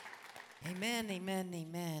Amen, amen,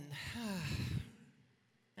 amen.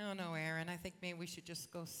 I don't know, Aaron. I think maybe we should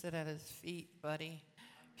just go sit at his feet, buddy.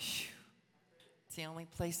 Phew. It's the only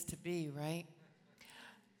place to be, right?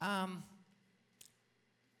 Um,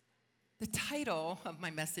 the title of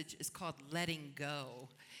my message is called Letting Go.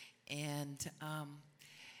 And,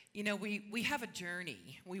 we have a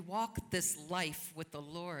journey. We walk this life with the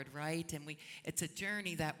Lord, right? And it's a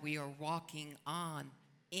journey that we are walking on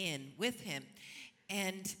in with Him.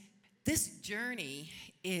 And this journey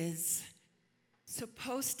is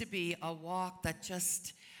supposed to be a walk that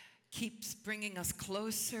just keeps bringing us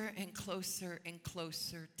closer and closer and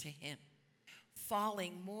closer to Him,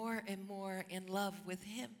 falling more and more in love with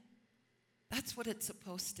Him. That's what it's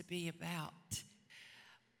supposed to be about.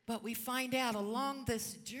 But we find out along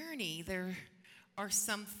this journey there are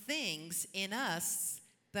some things in us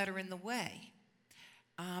that are in the way.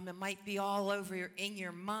 It might be all over in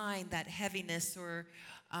your mind, that heaviness, or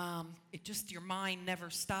just your mind never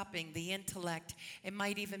stopping, the intellect. It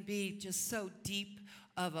might even be just so deep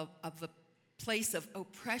of a place of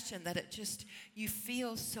oppression that you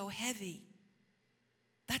feel so heavy.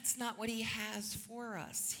 That's not what He has for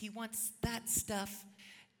us. He wants that stuff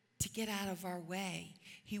to get out of our way.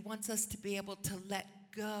 He wants us to be able to let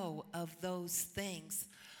go of those things.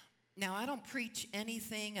 Now, I don't preach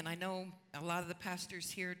anything, and I know a lot of the pastors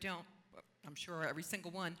here don't. I'm sure every single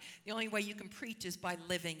one. The only way you can preach is by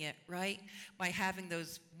living it, right? By having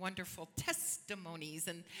those wonderful testimonies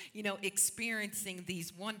and, experiencing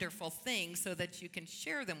these wonderful things so that you can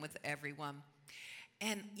share them with everyone.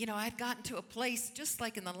 And, I'd gotten to a place just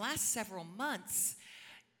like in the last several months,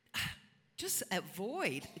 just a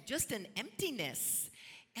void, just an emptiness.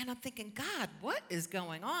 And I'm thinking, God, what is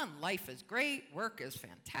going on? Life is great. Work is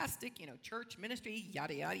fantastic. Church, ministry,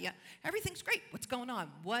 yada, yada, yada. Everything's great. What's going on?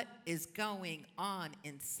 What is going on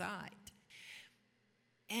inside?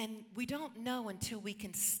 And we don't know until we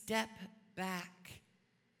can step back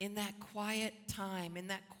in that quiet time, in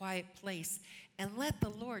that quiet place, and let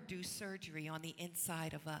the Lord do surgery on the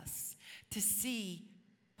inside of us to see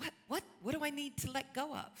what do I need to let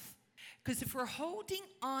go of? Because if we're holding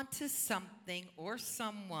on to something or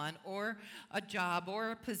someone or a job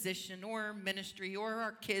or a position or ministry or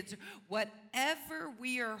our kids, whatever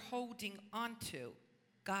we are holding on to,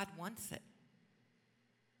 God wants it.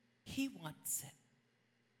 He wants it.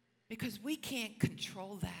 Because we can't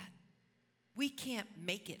control that. We can't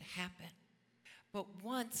make it happen. But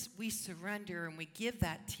once we surrender and we give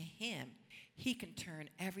that to Him, He can turn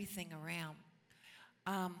everything around.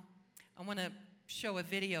 I want to show a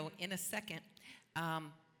video in a second,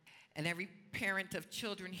 and every parent of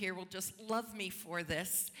children here will just love me for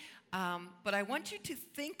this, but I want you to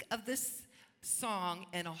think of this song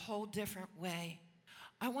in a whole different way.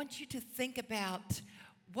 I want you to think about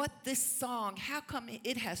what this song, how come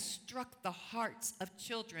it has struck the hearts of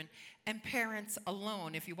children and parents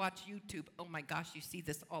alone. If you watch YouTube, oh my gosh, you see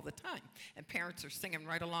this all the time, and parents are singing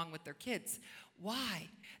right along with their kids. Why?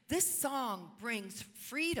 This song brings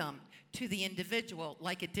freedom to the individual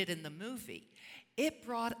like it did in the movie. It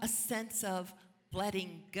brought a sense of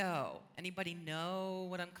letting go. Anybody know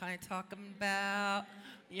what I'm kind of talking about?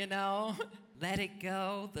 Let It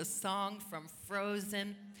Go, the song from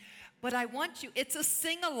Frozen. But I want you, it's a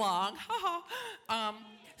sing-along,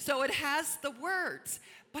 so it has the words.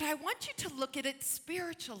 But I want you to look at it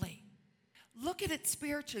spiritually. Look at it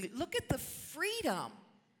spiritually. Look at the freedom.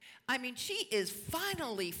 I mean, she is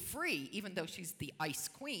finally free, even though she's the ice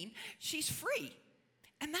queen. She's free.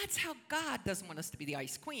 And that's how God doesn't want us to be the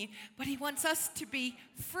ice queen, but He wants us to be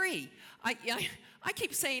free. I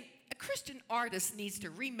keep saying a Christian artist needs to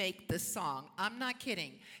remake this song. I'm not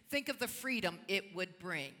kidding. Think of the freedom it would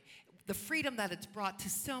bring. The freedom that it's brought to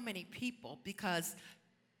so many people because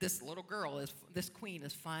this little girl, this queen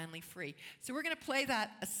is finally free. So we're going to play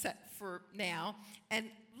that a set for now and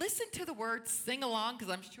listen to the words, sing along,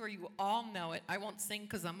 because I'm sure you all know it. I won't sing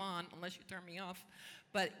because I'm on unless you turn me off.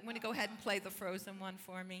 But I'm going to go ahead and play the Frozen one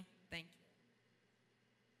for me. Thank you.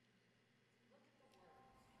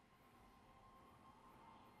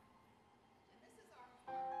 And this is our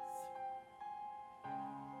hearts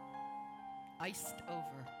iced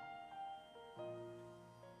over.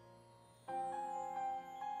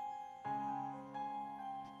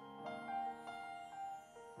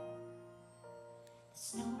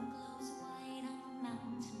 Snow glows white on the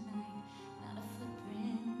mountain tonight, not a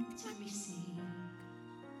footprint to be seen.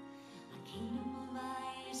 A kingdom of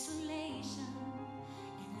isolation,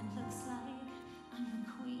 and it looks like I'm the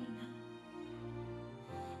queen.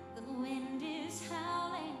 The wind is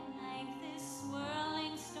howling like this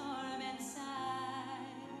swirling storm inside.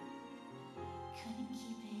 Couldn't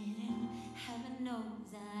keep it in, heaven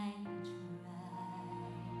knows I tried.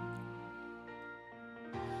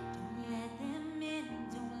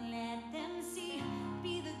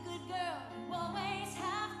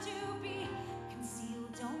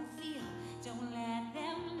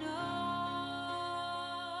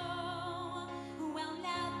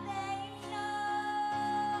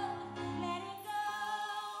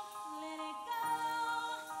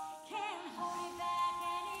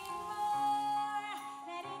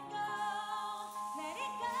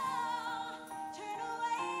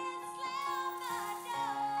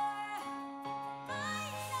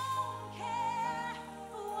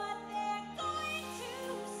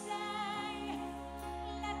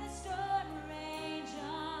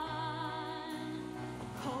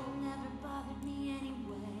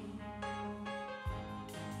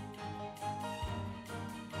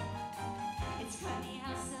 It's funny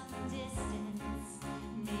how some distance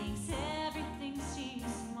makes everything seem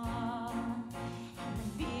small. And the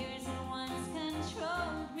fears that once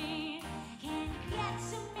controlled me can't get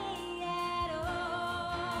to me at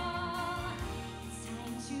all. It's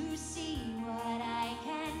time to see what I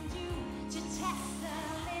can do to test the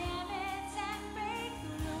limits and break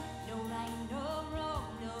through. No right, no wrong,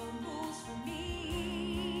 no rules for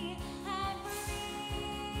me. I'm free.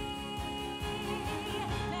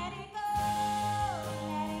 Let it go,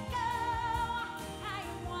 let it go. I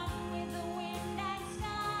am one with the wind and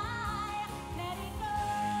sky. Let it go,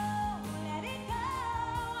 let it go.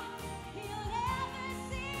 You'll never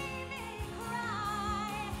see me cry.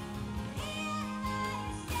 Here I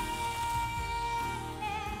stand,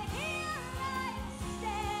 here I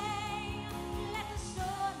stay. Let the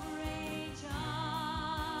storm rage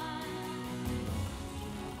on.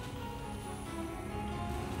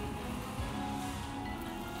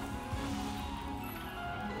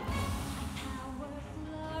 Power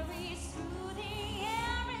flurries through the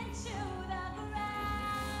air into the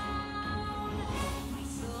ground. My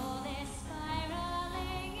soul is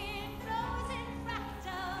spiraling in frozen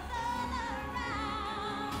fractals all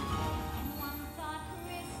around. One thought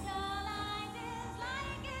crystallizes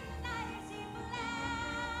like an icy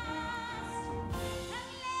blast. I'm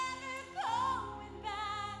never going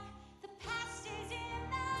back. The past is in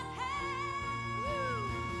the past.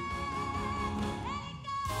 Let it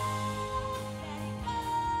go, let it go.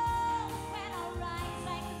 When I rise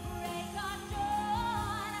like the break of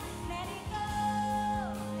dawn. Let it go,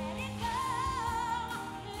 let it go.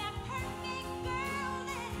 That perfect girl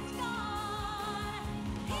is gone.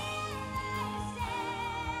 Here I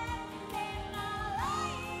stand in the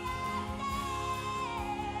light of day.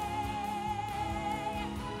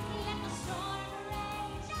 Let the storm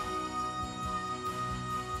rage on.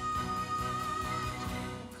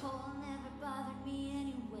 The cold never bothered me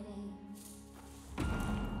anyway.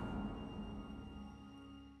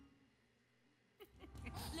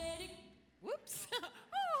 Let it Whoops.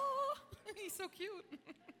 Oh, he's so cute.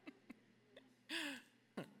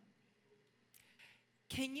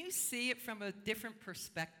 Can you see it from a different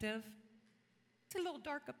perspective? It's a little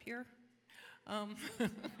dark up here.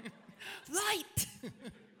 Light.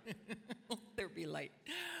 There be light.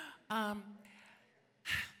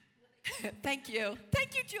 Thank you.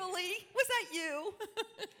 Thank you, Julie. Was that you?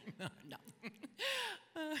 No.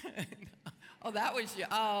 Oh, that was you.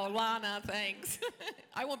 Oh, Lana, thanks.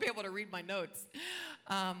 I won't be able to read my notes.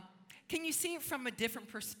 Can you see it from a different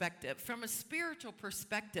perspective, from a spiritual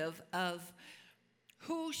perspective of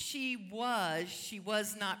who she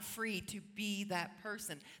was not free to be that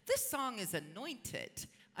person. This song is anointed.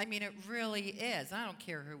 I mean, it really is. I don't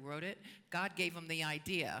care who wrote it. God gave him the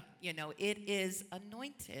idea. You know, it is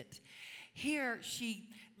anointed. Here, she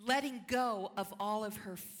letting go of all of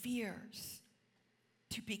her fears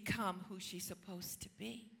to become who she's supposed to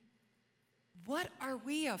be. What are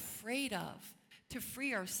we afraid of to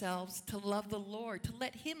free ourselves to love the Lord, to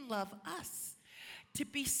let him love us, to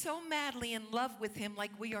be so madly in love with him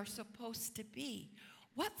like we are supposed to be?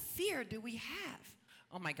 What fear do we have?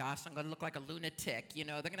 Oh my gosh, I'm going to look like a lunatic. You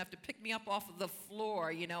know, they're going to have to pick me up off of the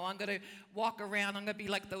floor. You know, I'm going to walk around. I'm going to be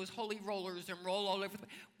like those holy rollers and roll all over.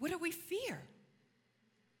 What do we fear?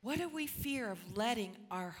 What do we fear of letting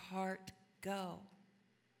our heart go?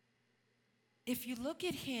 If you look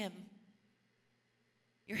at him,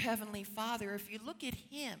 your heavenly Father, if you look at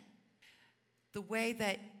him, the way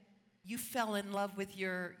that you fell in love with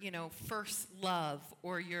your, first love,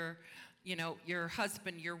 or your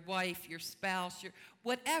husband, your wife, your spouse, your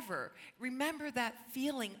whatever. Remember that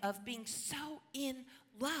feeling of being so in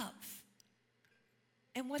love.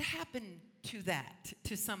 And what happened to that,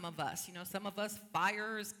 to some of us? Some of us,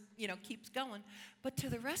 fires, keeps going. But to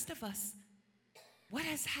the rest of us, what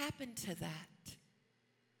has happened to that?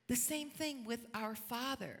 The same thing with our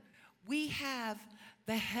Father. We have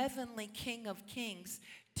the heavenly King of Kings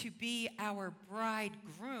to be our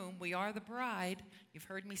bridegroom. We are the bride. You've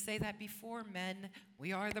heard me say that before, men.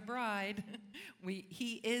 We are the bride.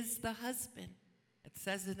 He is the husband. It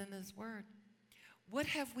says it in his word. What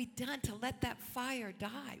have we done to let that fire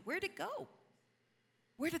die? Where'd it go?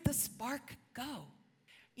 Where did the spark go?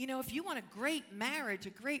 If you want a great marriage, a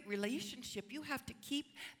great relationship, you have to keep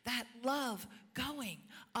that love going,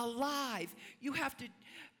 alive. You have to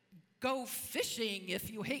go fishing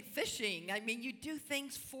if you hate fishing. I mean, you do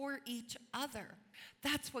things for each other.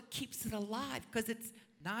 That's what keeps it alive, because it's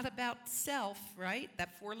not about self, right?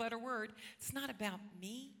 That four-letter word. It's not about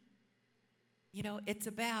me. It's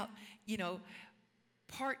about,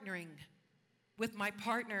 partnering with my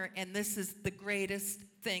partner, and this is the greatest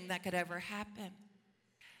thing that could ever happen.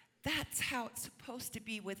 That's how it's supposed to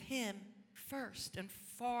be with him first and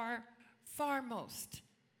farmost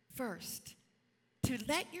first. To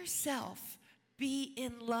let yourself be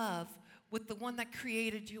in love with the one that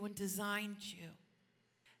created you and designed you.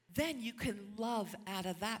 Then you can love out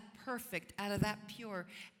of that perfect, out of that pure,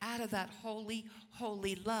 out of that holy,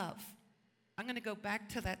 holy love. I'm going to go back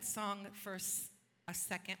to that song for a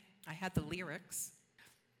second. I had the lyrics.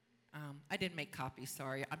 I didn't make copies,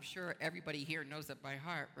 sorry. I'm sure everybody here knows it by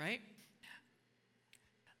heart, right?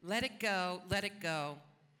 Let it go, let it go.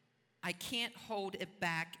 I can't hold it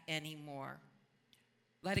back anymore.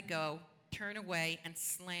 Let it go, turn away, and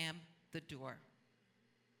slam the door.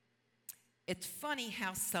 It's funny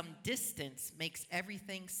how some distance makes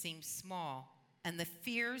everything seem small, and the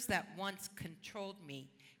fears that once controlled me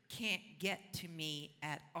can't get to me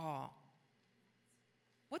at all.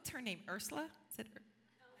 What's her name? Ursula? Is it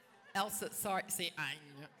Elsa? Sorry. See,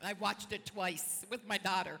 I watched it twice with my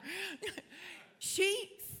daughter.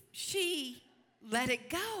 She let it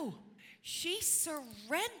go. She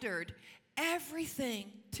surrendered everything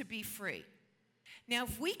to be free. Now,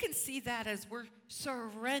 if we can see that as we're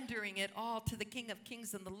surrendering it all to the King of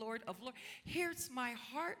Kings and the Lord of Lords, here's my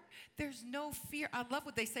heart. There's no fear. I love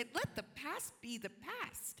what they say. Let the past be the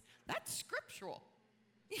past. That's scriptural.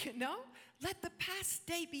 You know? Let the past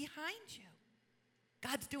stay behind you.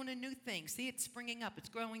 God's doing a new thing. See, it's springing up. It's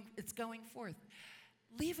going forth.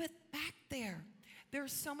 Leave it back there. There are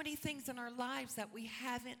so many things in our lives that we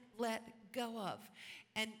haven't let go of,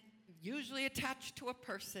 and usually attached to a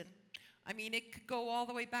person. I mean, it could go all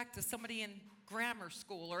the way back to somebody in grammar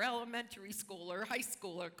school or elementary school or high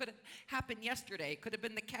school, or it could have happened yesterday. It could have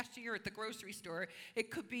been the cashier at the grocery store. It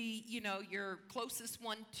could be, your closest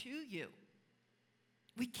one to you.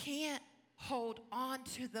 We can't hold on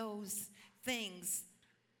to those things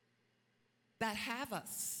that have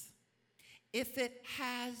us. If it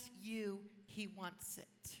has you, he wants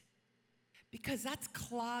it. Because that's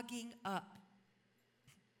clogging up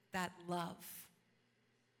that love.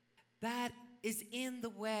 That is in the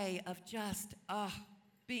way of just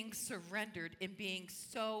being surrendered and being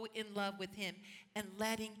so in love with him and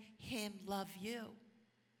letting him love you.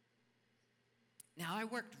 Now, I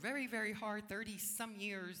worked very, very hard, 30-some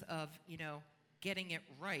years of, getting it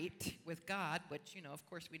right with God, which, of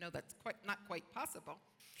course, we know that's not quite possible.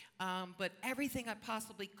 But everything I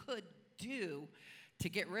possibly could do to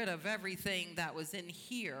get rid of everything that was in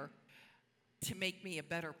here to make me a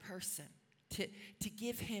better person, to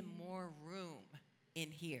give him more room in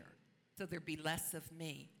here so there'd be less of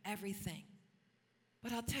me, everything.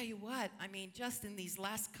 But I'll tell you what, just in these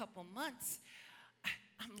last couple months,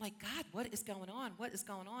 I'm like, God, what is going on? What is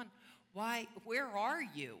going on? Why? Where are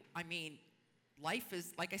you? Life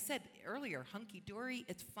is, like I said earlier, hunky-dory.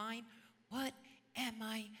 It's fine. What am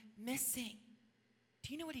I missing?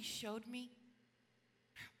 Do you know what he showed me?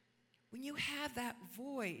 When you have that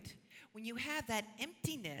void, when you have that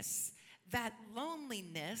emptiness, that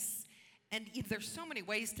loneliness, and there's so many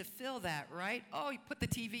ways to fill that, right? Oh, you put the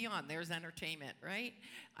TV on, there's entertainment, right?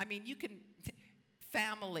 You can,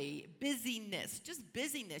 family, busyness, just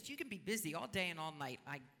busyness. You can be busy all day and all night.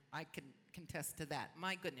 I can contest to that.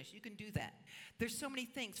 My goodness, you can do that. There's so many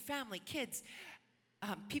things, family, kids.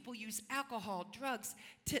 People use alcohol, drugs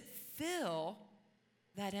to fill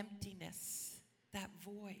that emptiness, that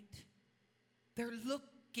void. They're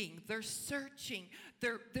looking, they're searching,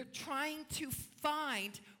 they're trying to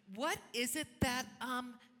find what is it that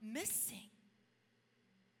I'm missing.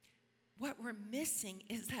 What we're missing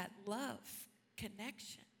is that love,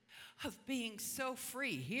 connection, of being so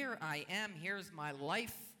free. Here I am, here's my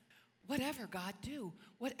life. Whatever, God, do.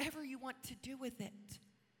 Whatever you want to do with it.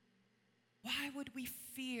 Why would we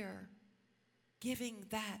fear giving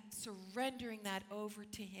that, surrendering that over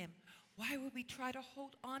to him? Why would we try to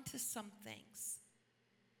hold on to some things?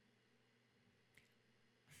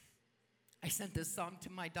 I sent this song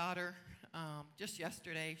to my daughter just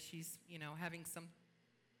yesterday. She's, having some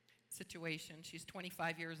situation. She's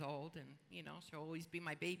 25 years old, and, she'll always be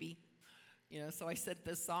my baby. So I sent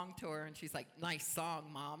this song to her, and she's like, nice song,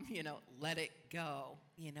 Mom. Let it go.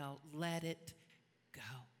 Let it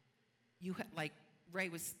go. Like Ray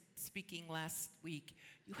was speaking last week,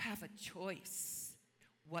 you have a choice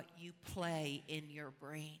what you play in your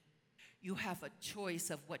brain. You have a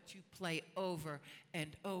choice of what you play over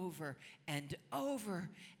and over and over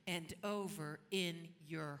and over in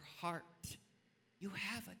your heart. You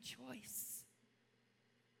have a choice.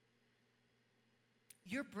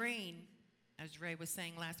 Your brain, as Ray was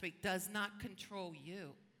saying last week, does not control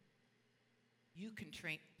you. You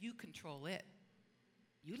control it.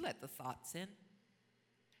 You let the thoughts in.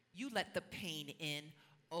 You let the pain in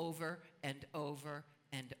over and over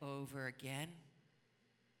and over again.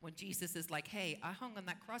 When Jesus is like, hey, I hung on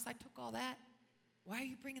that cross, I took all that. Why are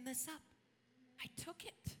you bringing this up? I took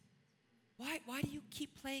it. Why do you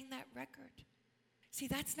keep playing that record? See,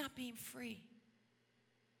 that's not being free.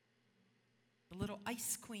 The little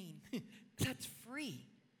ice queen, that's free.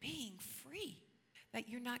 Being free. That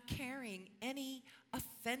you're not carrying any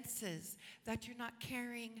offenses, that you're not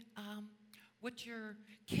carrying what your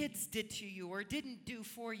kids did to you or didn't do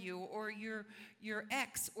for you, or your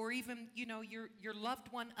ex, or even, your loved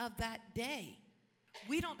one of that day.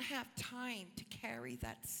 We don't have time to carry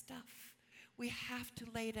that stuff. We have to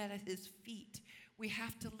lay it at his feet. We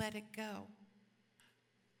have to let it go.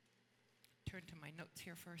 Turn to my notes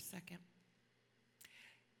here for a second.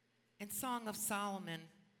 In Song of Solomon,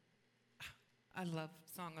 I love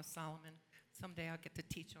Song of Solomon. Someday I'll get to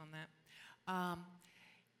teach on that.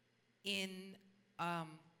 In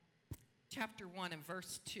chapter 1 and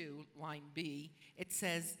verse 2, line B, it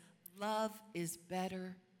says, love is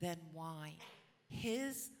better than wine.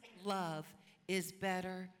 His love is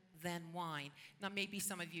better than wine. Now, maybe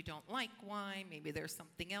some of you don't like wine. Maybe there's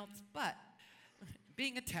something else. But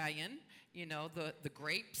being Italian, the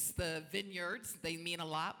grapes, the vineyards, they mean a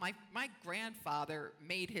lot. My grandfather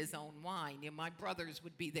made his own wine. My brothers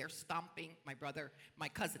would be there stomping, my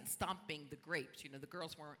cousin stomping the grapes. The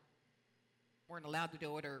girls weren't allowed to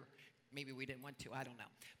do it, or maybe we didn't want to. I don't know.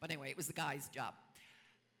 But anyway, it was the guy's job.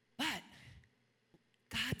 But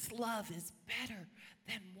God's love is better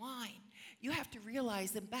than wine. You have to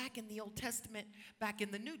realize that back in the Old Testament, back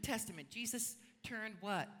in the New Testament, Jesus turned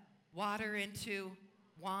what? Water into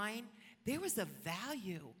wine. There was a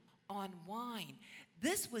value on wine.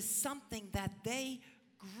 This was something that they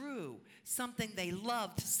grew, something they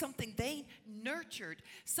loved, something they nurtured,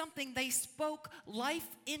 something they spoke life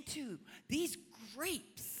into. These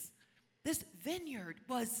grapes, this vineyard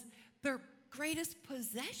was their greatest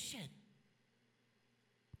possession.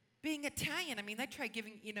 Being Italian, they tried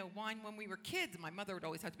giving, wine when we were kids. My mother would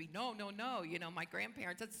always have to be, no. My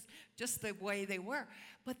grandparents, that's just the way they were.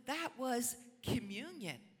 But that was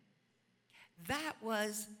communion. That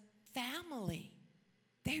was family.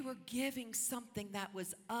 They were giving something that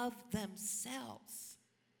was of themselves.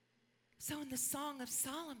 So in the Song of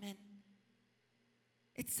Solomon,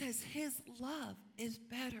 it says his love is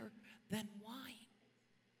better than wine.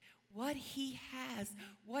 What he has,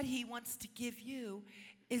 what he wants to give you,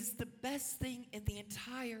 is the best thing in the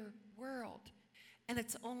entire world. And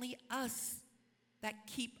it's only us that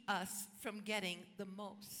keep us from getting the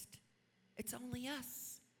most. It's only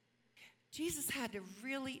us. Jesus had to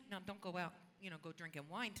really, now don't go out, go drinking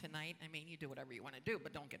wine tonight. You do whatever you want to do,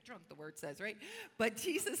 but don't get drunk, the word says, right? But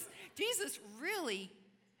Jesus really,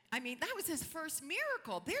 that was his first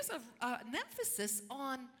miracle. There's an emphasis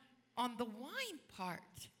on the wine part.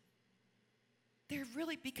 They're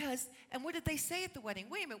really, because, and what did they say at the wedding?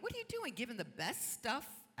 Wait a minute, what are you doing? Giving the best stuff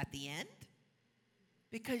at the end?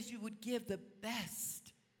 Because you would give the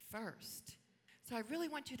best first. So I really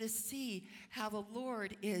want you to see how the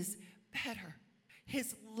Lord is better.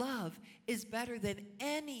 His love is better than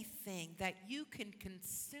anything that you can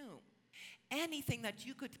consume, anything that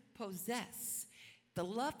you could possess. The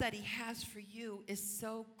love that he has for you is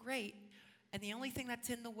so great, and the only thing that's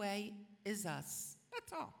in the way is us.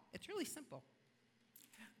 That's all. It's really simple.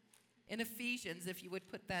 In Ephesians, if you would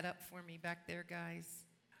put that up for me back there, guys.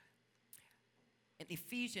 In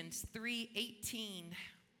Ephesians 3:18,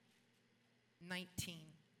 19.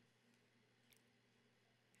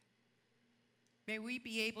 May we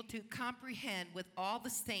be able to comprehend with all the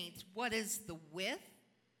saints what is the width,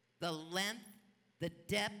 the length, the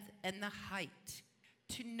depth, and the height.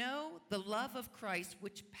 To know the love of Christ,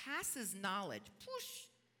 which passes knowledge,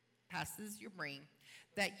 passes your brain,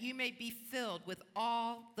 that you may be filled with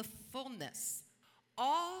all the fullness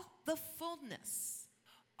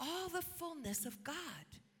of God.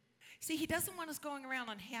 See, he doesn't want us going around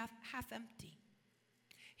on half empty.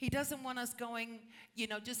 He doesn't want us going,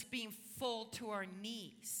 just being full to our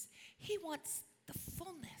knees. He wants the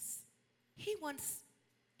fullness. He wants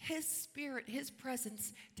his spirit, his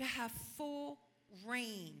presence to have full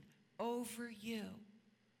reign over you.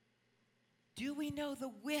 Do we know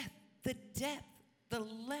the width, the depth, the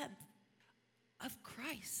length of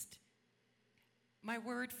Christ? My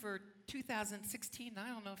word for 2016, I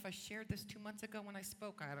don't know if I shared this 2 months ago when I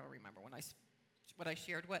spoke. I don't remember what I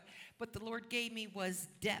shared, but the Lord gave me was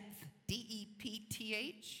depth,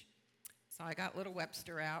 D-E-P-T-H. So I got little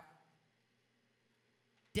Webster out.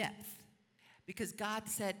 Depth. Because God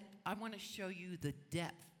said, I want to show you the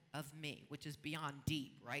depth of me, which is beyond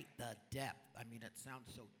deep, right? The depth. It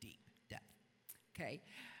sounds so deep, depth. Okay?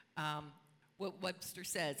 what Webster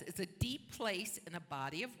says. It's a deep place in a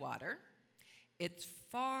body of water. It's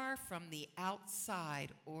far from the outside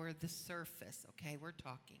or the surface. Okay, we're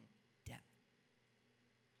talking depth.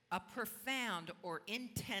 A profound or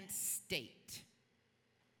intense state.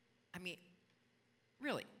 I mean,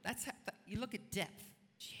 really, that's how, you look at depth.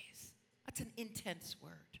 Jeez, that's an intense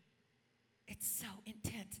word. It's so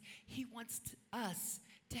intense. He wants us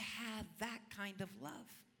to have that kind of love.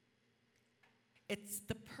 It's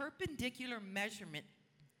the perpendicular measurement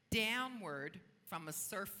downward from a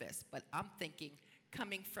surface, but I'm thinking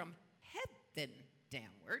coming from heaven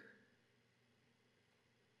downward.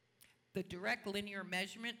 The direct linear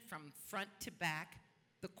measurement from front to back,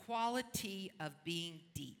 the quality of being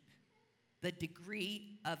deep, the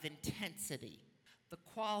degree of intensity, the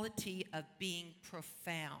quality of being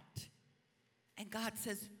profound. And God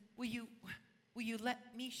says, will you let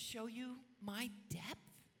me show you my depth?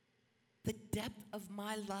 The depth of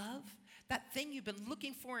my love? That thing you've been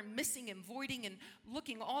looking for and missing and voiding and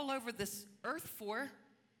looking all over this earth for,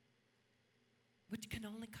 which can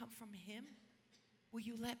only come from him? Will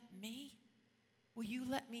you let me? Will you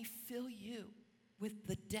let me fill you with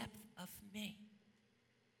the depth of me?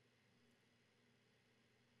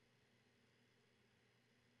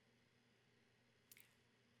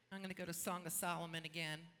 I'm going to go to Song of Solomon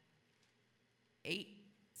again. 8,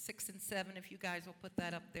 6, and 7, if you guys will put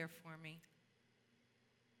that up there for me.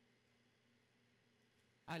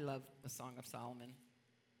 I love the Song of Solomon.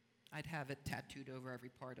 I'd have it tattooed over every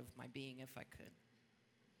part of my being if I could.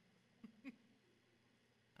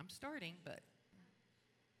 I'm starting, but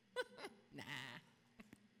nah.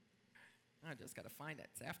 I just got to find it.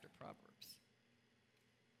 It's after Proverbs.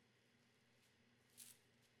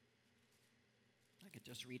 I could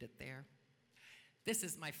just read it there. This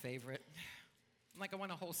is my favorite. I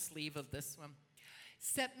want a whole sleeve of this one.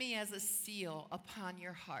 Set me as a seal upon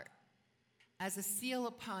your heart, as a seal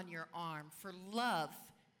upon your arm, for love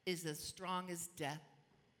is as strong as death,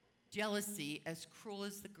 jealousy as cruel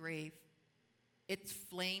as the grave. Its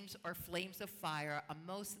flames are flames of fire, a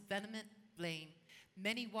most vehement flame.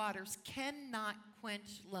 Many waters cannot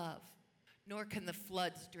quench love, nor can the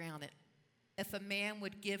floods drown it. If a man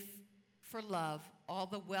would give for love all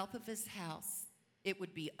the wealth of his house, it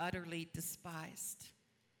would be utterly despised.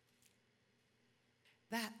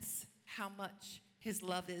 That's how much his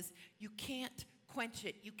love is. You can't quench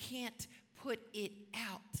it. You can't put it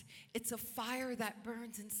out. It's a fire that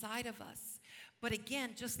burns inside of us. But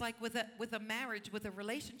again, just like with a marriage, with a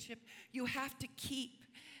relationship, you have to keep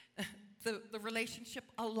the relationship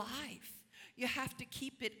alive. You have to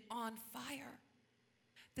keep it on fire.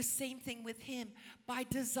 The same thing with him. By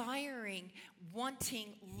desiring,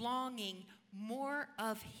 wanting, longing more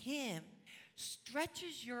of him,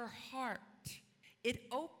 stretches your heart. It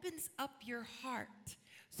opens up your heart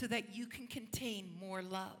so that you can contain more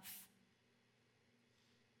love.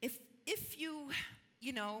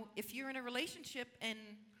 If you're in a relationship and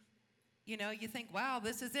you think, wow,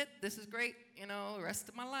 this is it, this is great, the rest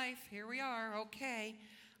of my life, here we are, okay.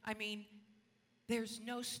 There's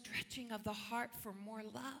no stretching of the heart for more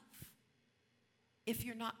love if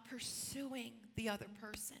you're not pursuing the other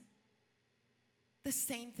person. The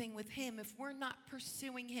same thing with him. If we're not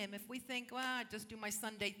pursuing him, if we think, well, I just do my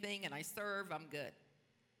Sunday thing and I serve, I'm good.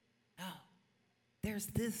 No. There's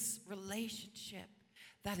this relationship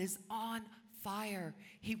that is on fire.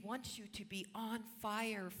 He wants you to be on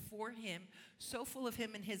fire for him, so full of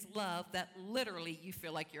him and his love that literally you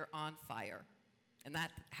feel like you're on fire. And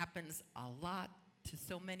that happens a lot to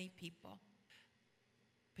so many people.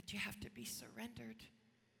 But you have to be surrendered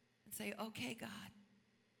and say, okay, God,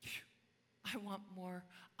 I want more.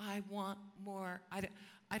 I want more.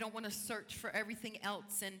 I don't want to search for everything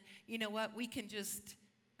else. And you know what? We can just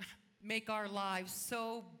make our lives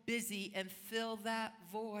so busy and fill that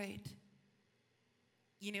void.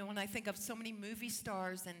 When I think of so many movie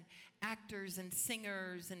stars and actors and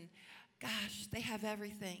singers and gosh, they have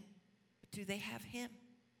everything. But do they have him?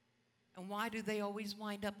 And why do they always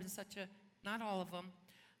wind up in such a, not all of them,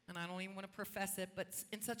 and I don't even want to profess it, but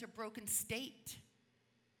in such a broken state?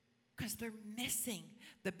 Because they're missing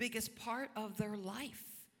the biggest part of their life.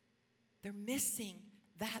 They're missing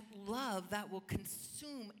that love that will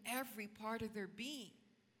consume every part of their being.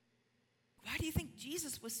 Why do you think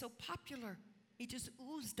Jesus was so popular? He just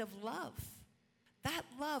oozed of love. That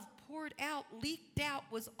love poured out, leaked out,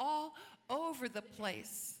 was all over the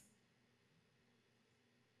place.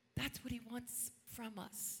 That's what he wants from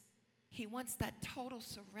us. He wants that total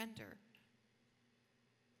surrender.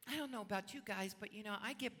 I don't know about you guys, but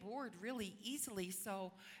I get bored really easily.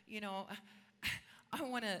 So, I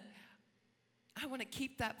want to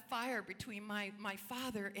keep that fire between my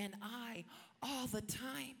Father and I all the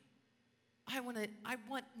time. I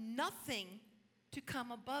want nothing to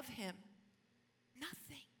come above him.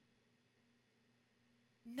 Nothing.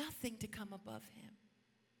 Nothing to come above him.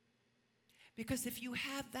 Because if you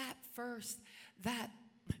have that first, that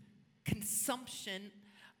consumption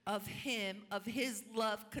of him, of his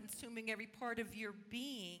love consuming every part of your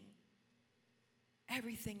being,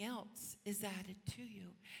 everything else is added to you.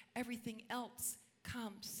 Everything else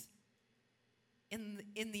comes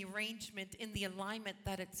in the arrangement, in the alignment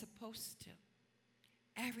that it's supposed to.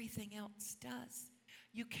 Everything else does.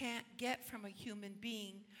 You can't get from a human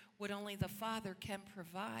being what only the Father can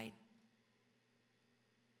provide.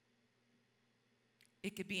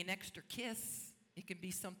 It could be an extra kiss. It can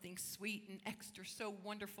be something sweet and extra, so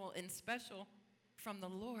wonderful and special from the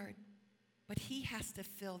Lord. But he has to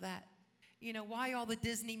fill that. You know, why all the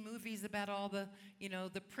Disney movies about all the,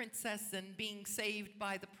 the princess and being saved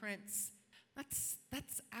by the prince?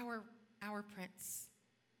 That's our prince.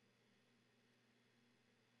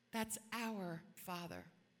 That's our Father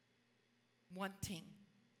wanting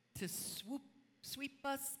to sweep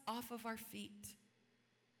us off of our feet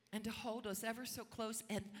and to hold us ever so close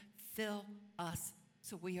and fill us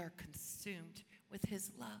so we are consumed with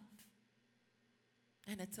his love.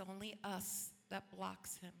 And it's only us that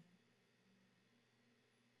blocks him.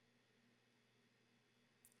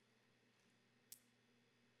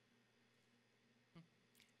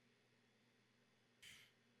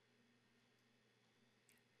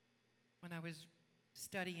 When I was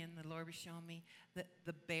studying, the Lord was showing me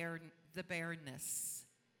the barrenness,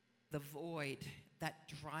 the void, that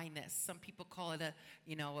dryness. Some people call it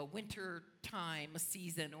a winter time, a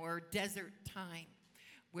season, or a desert time,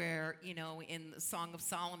 where, in the Song of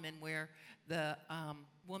Solomon, where the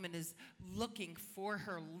woman is looking for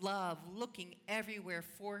her love, looking everywhere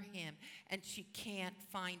for him, and she can't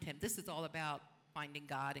find him. This is all about finding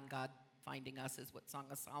God, and God finding us is what Song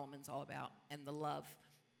of Solomon's all about, and the love.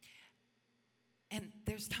 And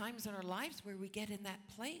there's times in our lives where we get in that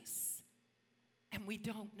place and we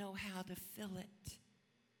don't know how to fill it.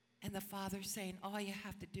 And the Father's saying, all you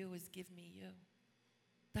have to do is give me you.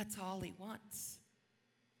 That's all he wants.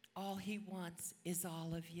 All he wants is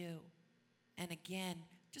all of you. And again,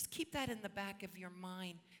 just keep that in the back of your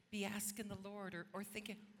mind. Be asking the Lord or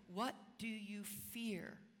thinking, what do you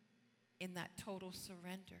fear in that total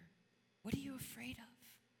surrender? What are you afraid of?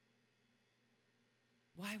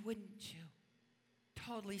 Why wouldn't you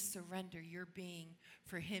totally surrender your being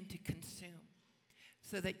for him to consume,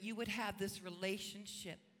 so that you would have this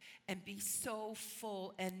relationship and be so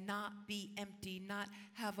full and not be empty, not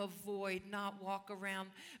have a void, not walk around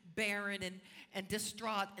barren and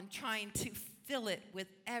distraught and trying to fill it with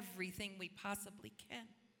everything we possibly can?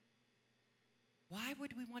 Why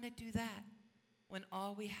would we want to do that when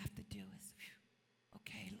all we have to do is,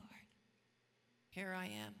 okay, Lord, here I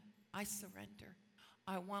am. I surrender.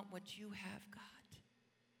 I want what you have, God.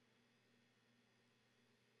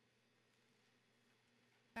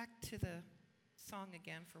 Back to the song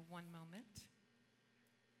again for one moment.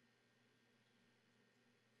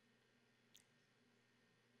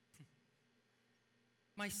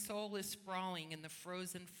 My soul is sprawling in the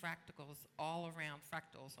frozen fractals all around,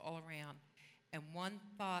 and one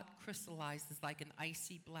thought crystallizes like an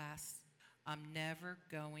icy blast. I'm never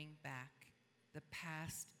going back. The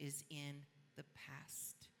past is in the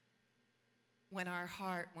past.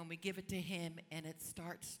 When we give it to him and it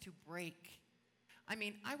starts to break,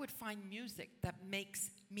 I would find music that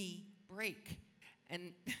makes me break.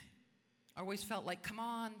 And I always felt like, come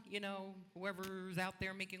on, whoever's out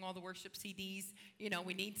there making all the worship CDs,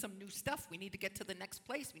 we need some new stuff. We need to get to the next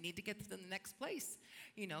place. We need to get to the next place,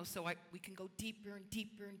 so we can go deeper and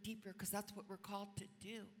deeper and deeper, because that's what we're called to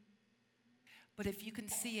do. But if you can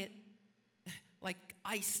see it like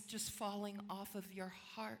ice just falling off of your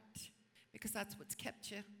heart, because that's what's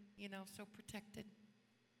kept you, so protected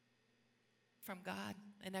from God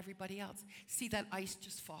and everybody else. See that ice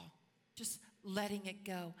just fall. Just letting it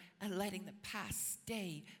go and letting the past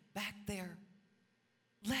stay back there.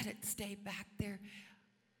 Let it stay back there.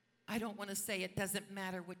 I don't want to say it doesn't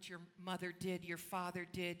matter what your mother did, your father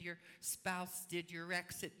did, your spouse did, your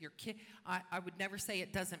ex, your kid. I would never say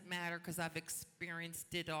it doesn't matter, because I've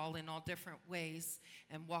experienced it all in all different ways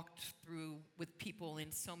and walked through with people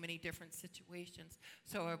in so many different situations.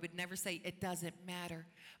 So I would never say it doesn't matter,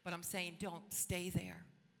 but I'm saying don't stay there,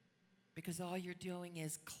 because all you're doing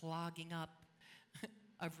is clogging up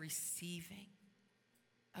of receiving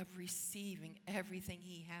everything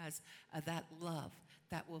he has of that love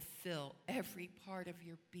that will fill every part of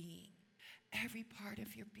your being,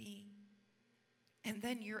 And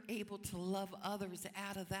then you're able to love others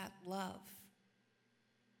out of that love.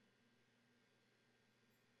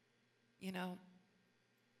 You know,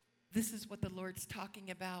 this is what the Lord's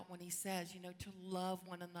talking about when he says, you know, to love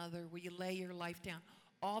one another, where you lay your life down.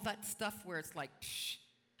 All that stuff where it's like, psh,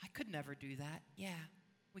 I could never do that. Yeah,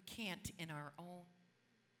 we can't in our own.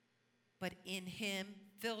 But in him,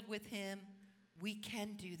 filled with him, we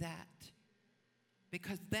can do that.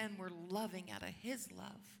 Because then we're loving out of his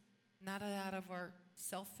love, not out of our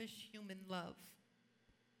selfish human love.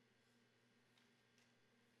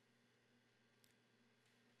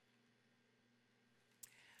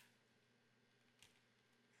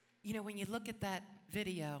 You know, when you look at that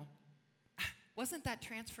video, wasn't that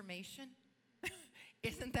transformation?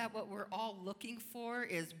 Isn't that what we're all looking for,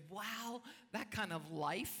 is, wow, that kind of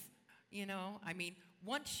life? You know, I mean,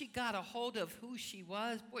 once she got a hold of who she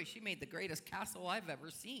was, boy, she made the greatest castle I've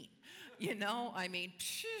ever seen. You know, I mean,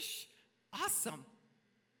 psh, awesome.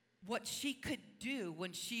 What she could do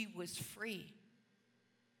when she was free.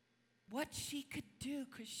 What she could do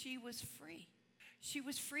because she was free. She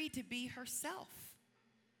was free to be herself.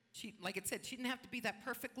 She, like it said, she didn't have to be that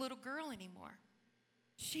perfect little girl anymore.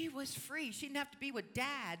 She was free. She didn't have to be what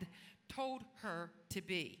Dad told her to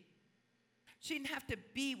be. She didn't have to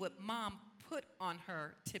be what Mom put on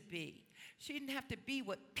her to be. She didn't have to be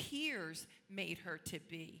what peers made her to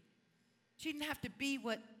be. She didn't have to be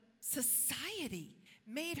what society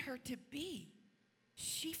made her to be.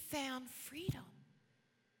 She found freedom.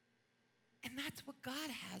 And that's what God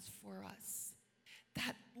has for us.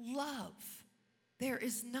 That love. There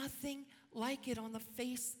is nothing like it on the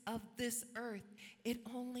face of this earth. It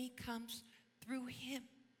only comes through him.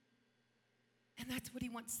 And that's what he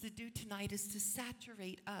wants to do tonight, is to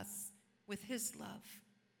saturate us with his love.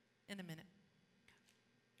 In a minute.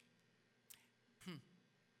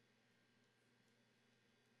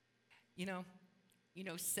 You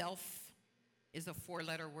know, self is a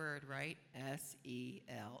 4-letter word, right?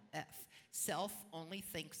 S-E-L-F. Self only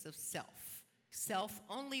thinks of self. Self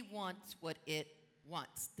only wants what it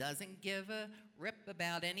wants. Doesn't give a rip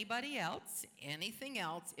about anybody else, anything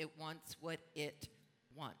else. It wants what it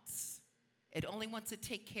wants. It only wants to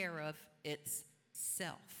take care of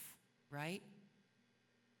itself, right?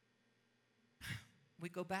 We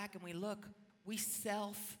go back and we look. We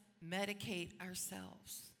self-medicate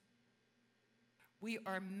ourselves. We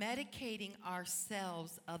are medicating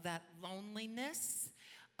ourselves of that loneliness,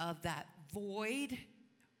 of that void.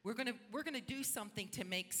 We're gonna do something to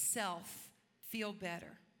make self feel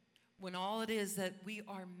better, when all it is that we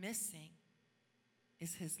are missing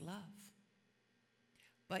is his love.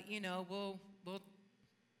 But you know, we'll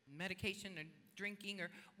medication or drinking or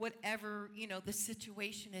whatever, you know, the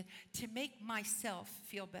situation is, to make myself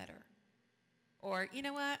feel better. Or, you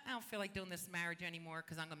know what, I don't feel like doing this marriage anymore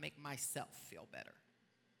because I'm going to make myself feel better.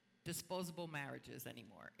 Disposable marriages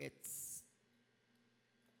anymore. It's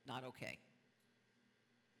not okay.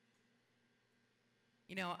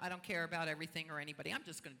 You know, I don't care about everything or anybody. I'm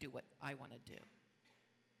just going to do what I want to do.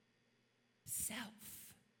 Self.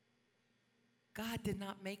 God did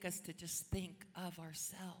not make us to just think of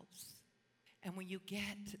ourselves. And when you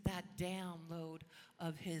get that download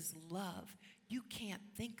of his love, you can't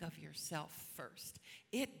think of yourself first.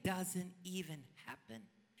 It doesn't even happen.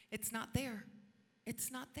 It's not there.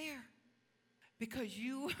 It's not there. Because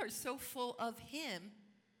you are so full of him,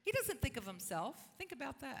 he doesn't think of himself. Think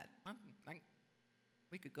about that.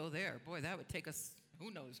 We could go there. Boy, that would take us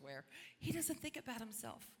who knows where. He doesn't think about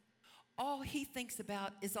himself. All he thinks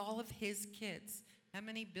about is all of his kids. How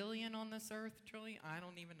many billion on this earth? Trillion? I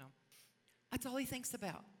don't even know. That's all he thinks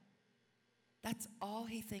about. That's all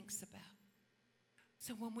he thinks about.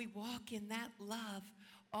 So when we walk in that love,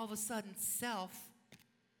 all of a sudden self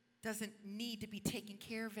doesn't need to be taken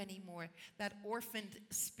care of anymore. That orphaned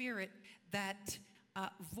spirit, that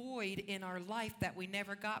void in our life that we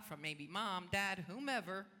never got from maybe mom, dad,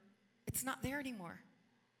 whomever, it's not there anymore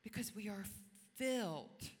because we are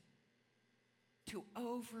filled to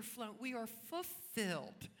overflow. We are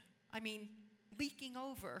fulfilled. I mean, leaking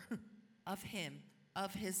over of him,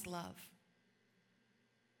 of his love.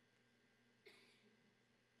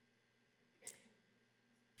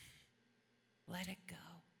 Let it go.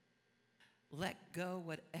 Let go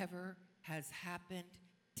whatever has happened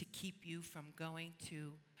to keep you from going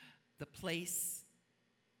to the place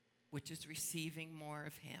which is receiving more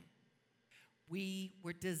of him. We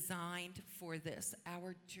were designed for this.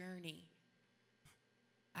 Our journey,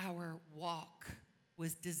 our walk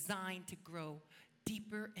was designed to grow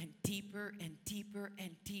deeper and deeper and deeper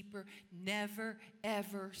and deeper. Never,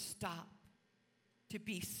 ever stop. To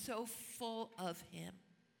be so full of him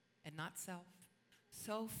and not self.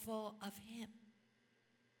 So full of him.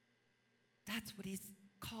 That's what he's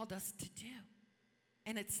called us to do.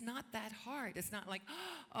 And it's not that hard. It's not like,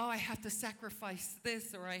 oh, I have to sacrifice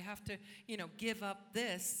this or I have to, give up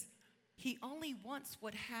this. He only wants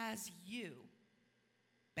what has you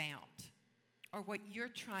bound or what you're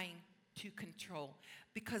trying to control.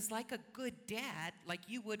 Because like a good dad, like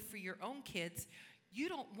you would for your own kids, you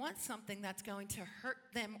don't want something that's going to hurt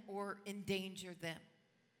them or endanger them.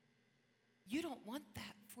 You don't want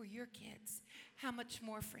that for your kids. How much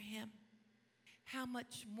more for him? How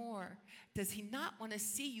much more does he not want to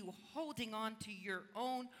see you holding on to your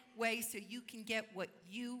own way so you can get what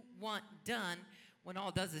you want done when all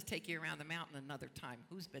it does is take you around the mountain another time?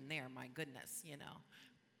 Who's been there? My goodness,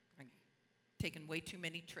 I've taken way too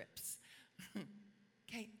many trips.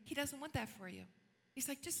 Okay, he doesn't want that for you. He's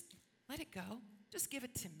like, just let it go. Just give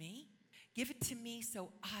it to me. Give it to me so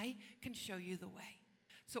I can show you the way.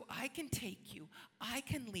 So I can take you. I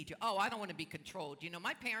can lead you. Oh, I don't want to be controlled.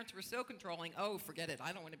 My parents were so controlling. Oh, forget it.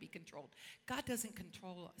 I don't want to be controlled. God doesn't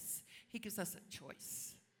control us. He gives us a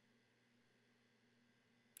choice.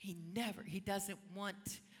 He doesn't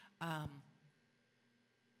want, I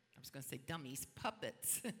was going to say dummies,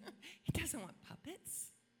 puppets. He doesn't want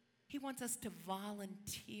puppets. He wants us to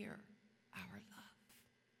volunteer our love.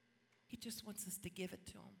 He just wants us to give it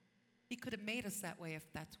to him. He could have made us that way if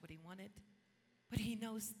that's what he wanted. But he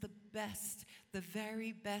knows the best, the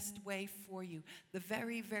very best way for you, the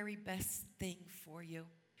very, very best thing for you.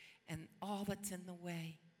 And all that's in the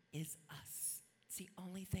way is us. It's the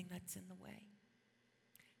only thing that's in the way.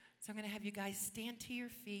 So I'm going to have you guys stand to your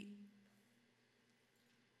feet.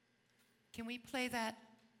 Can we play that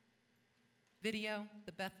video,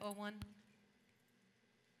 the Bethel one?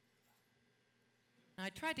 Now, I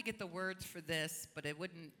tried to get the words for this, but it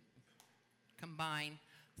wouldn't combine.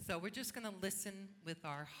 So we're just going to listen with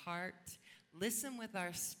our heart, listen with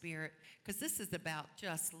our spirit, because this is about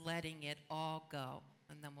just letting it all go,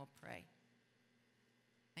 and then we'll pray.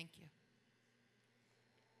 Thank you.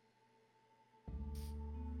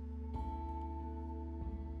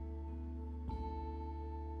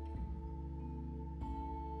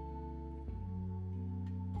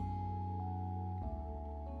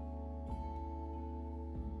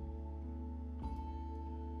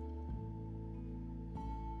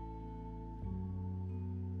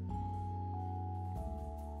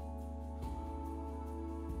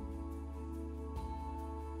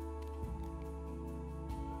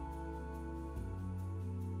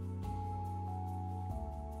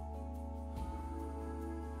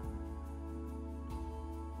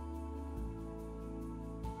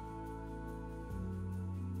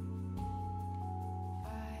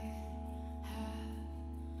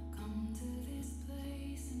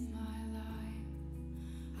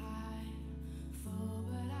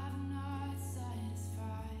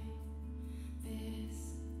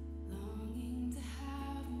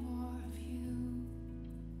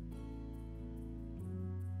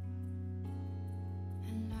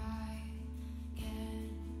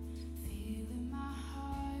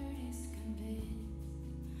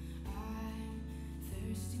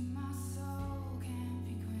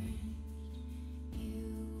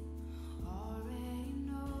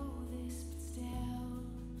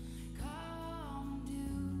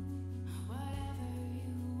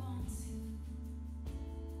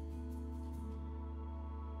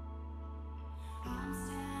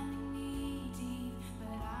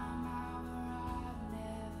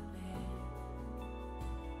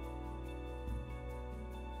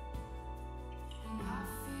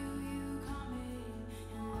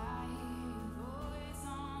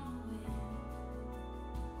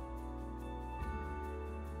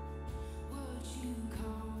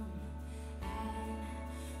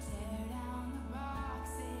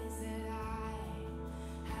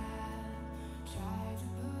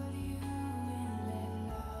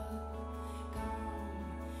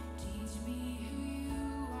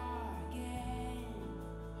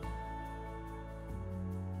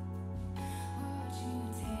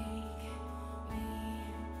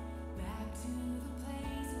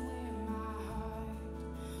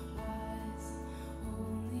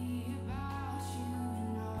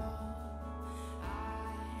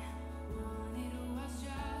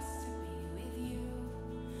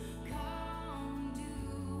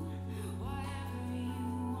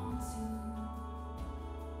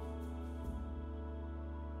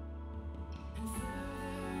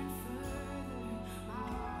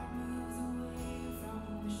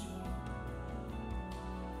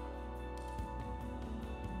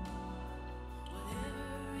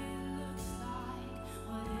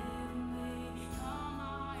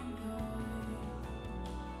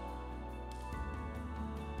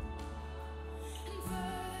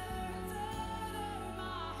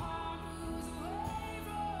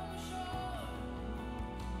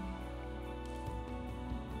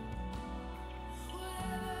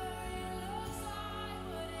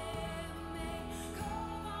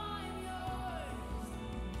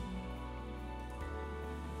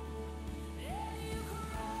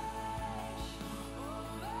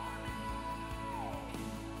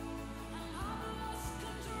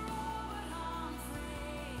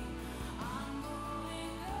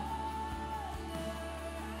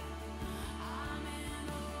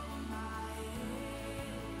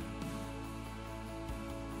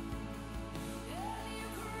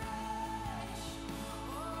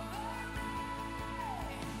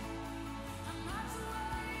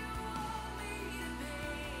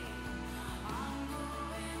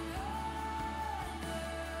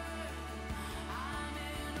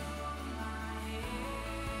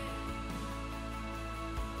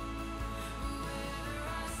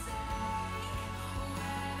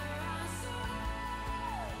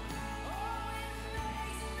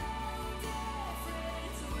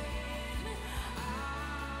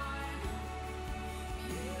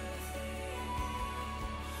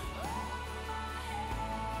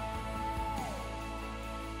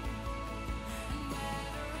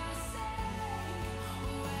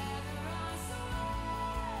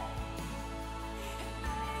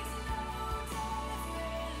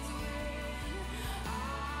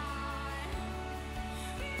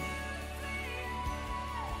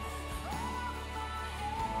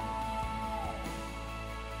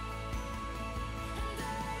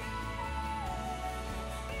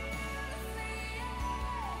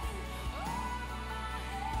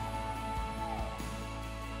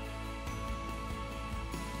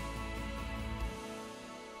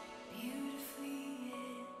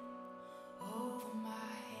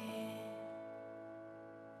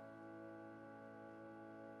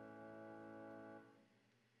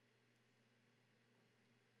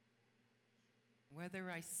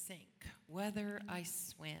 whether I sink, whether I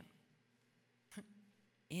swim,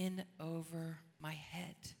 in over my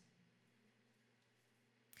head.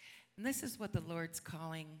 And this is what the Lord's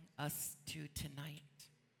calling us to tonight.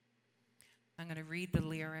 I'm going to read the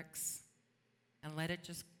lyrics and let it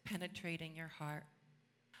just penetrate in your heart.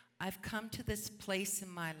 I've come to this place in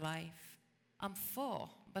my life. I'm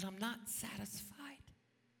full, but I'm not satisfied.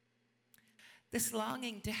 This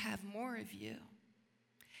longing to have more of you,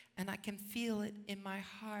 and I can feel it in my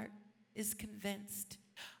heart, is convinced.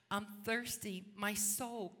 I'm thirsty. My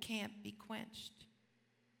soul can't be quenched.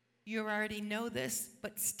 You already know this,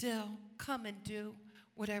 but still, come and do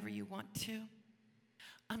whatever you want to.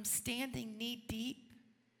 I'm standing knee deep,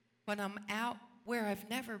 but I'm out where I've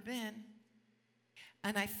never been.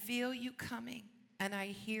 And I feel you coming, and I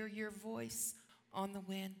hear your voice on the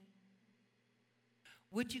wind.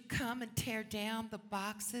 Would you come and tear down the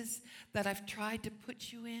boxes that I've tried to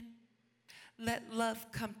put you in? Let love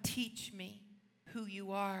come teach me who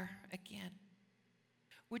you are again.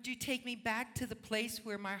 Would you take me back to the place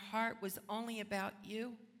where my heart was only about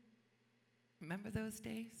you? Remember those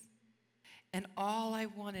days? And all I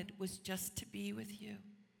wanted was just to be with you.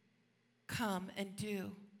 Come and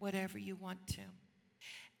do whatever you want to.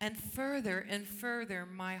 And further,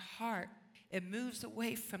 my heart, it moves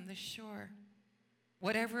away from the shore.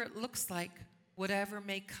 Whatever it looks like, whatever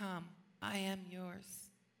may come, I am yours.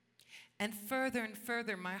 And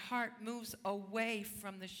further, my heart moves away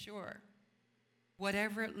from the shore.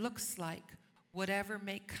 Whatever it looks like, whatever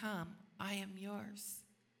may come, I am yours.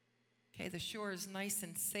 Okay, the shore is nice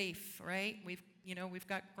and safe, right? We've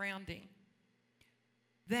got grounding.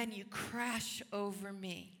 Then you crash over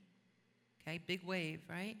me. Okay, big wave,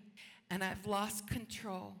 right? And I've lost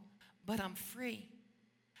control, but I'm free.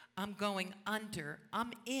 I'm going under.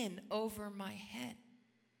 I'm in over my head.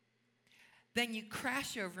 Then you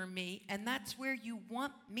crash over me, and that's where you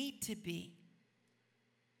want me to be.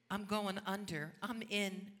 I'm going under. I'm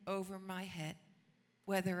in over my head,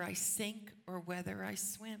 whether I sink or whether I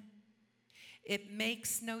swim. It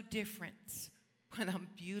makes no difference when I'm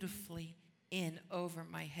beautifully in over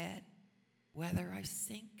my head, whether I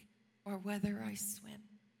sink or whether I swim.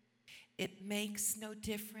 It makes no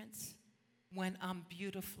difference when I'm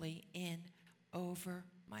beautifully in over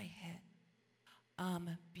my head.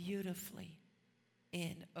 I'm beautifully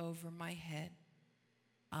in over my head.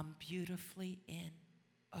 I'm beautifully in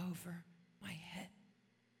over my head.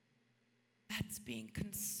 That's being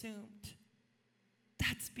consumed.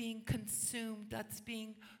 That's being consumed. That's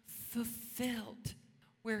being fulfilled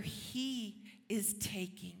where He is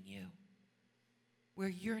taking you, where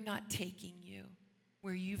you're not taking you,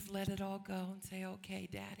 where you've let it all go and say, okay,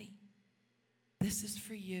 Daddy, this is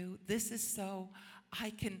for you. This is so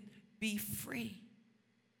I can be free.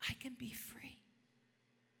 I can be free.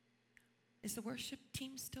 Is the worship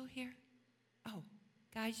team still here? Oh,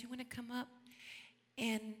 guys, you want to come up?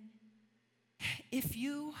 And if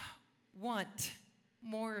you want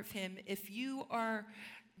more of Him, if you are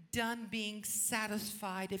done being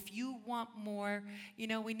satisfied, if you want more,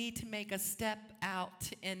 we need to make a step out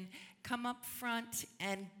and come up front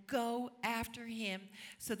and go after Him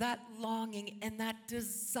so that longing and that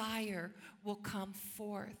desire will come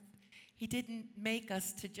forth. He didn't make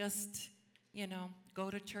us to just, go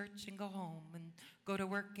to church and go home and go to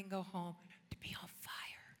work and go home, to be on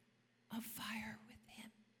fire with Him.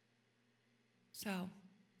 So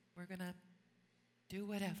we're going to do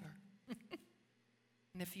whatever.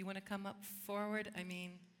 And if you want to come up forward,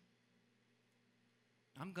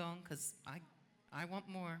 I'm going because I want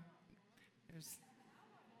more. There's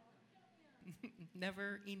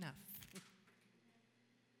never enough.